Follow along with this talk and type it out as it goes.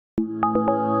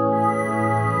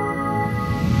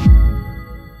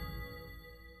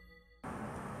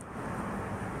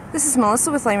This is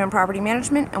Melissa with Lehman Property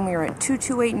Management, and we are at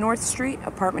 228 North Street,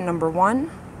 apartment number 1.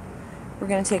 We're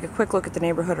going to take a quick look at the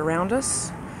neighborhood around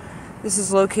us. This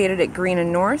is located at Green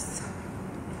and North.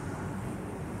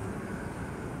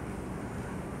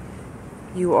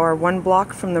 You are 1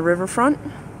 block from the riverfront.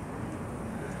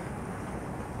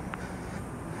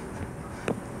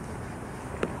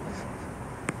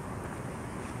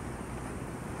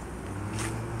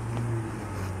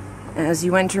 As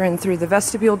you enter in through the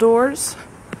vestibule doors,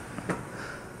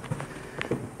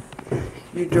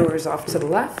 your door is off to the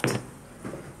left.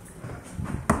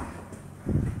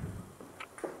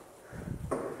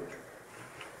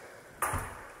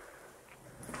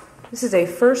 This is a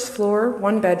first floor,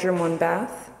 1 bedroom, 1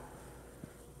 bath,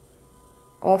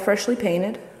 all freshly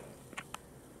painted,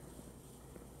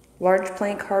 large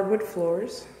plank hardwood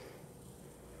floors,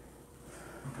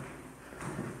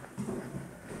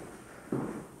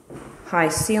 high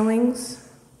ceilings.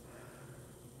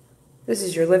 This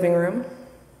is your living room,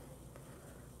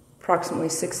 approximately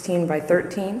 16 by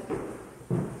 13.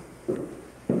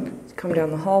 Come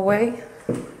down the hallway.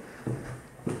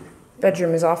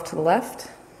 Bedroom is off to the left.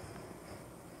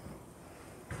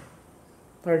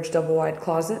 Large double wide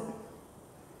closet.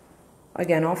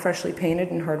 Again, all freshly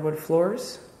painted and hardwood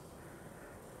floors.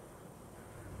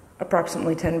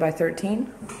 Approximately 10 by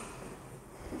 13.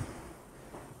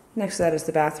 Next to that is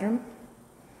the bathroom.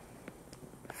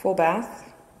 Full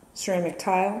bath, ceramic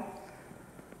tile,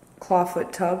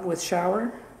 clawfoot tub with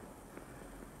shower,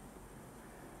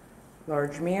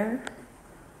 large mirror,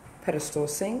 pedestal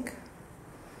sink.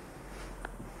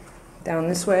 Down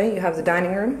this way you have the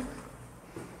dining room.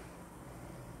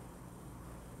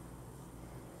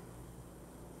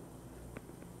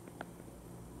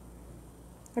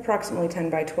 Approximately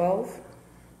 10 by 12.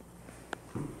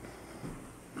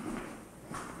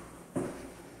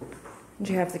 And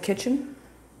you have the kitchen.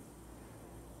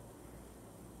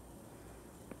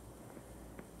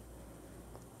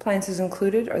 Appliances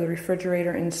included are the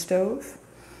refrigerator and stove,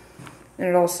 and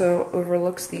it also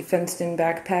overlooks the fenced-in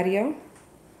back patio.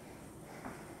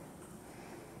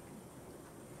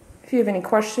 If you have any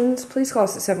questions, please call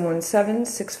us at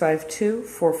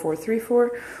 717-652-4434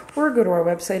 or go to our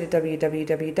website at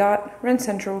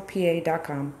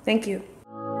www.rentcentralpa.com. Thank you.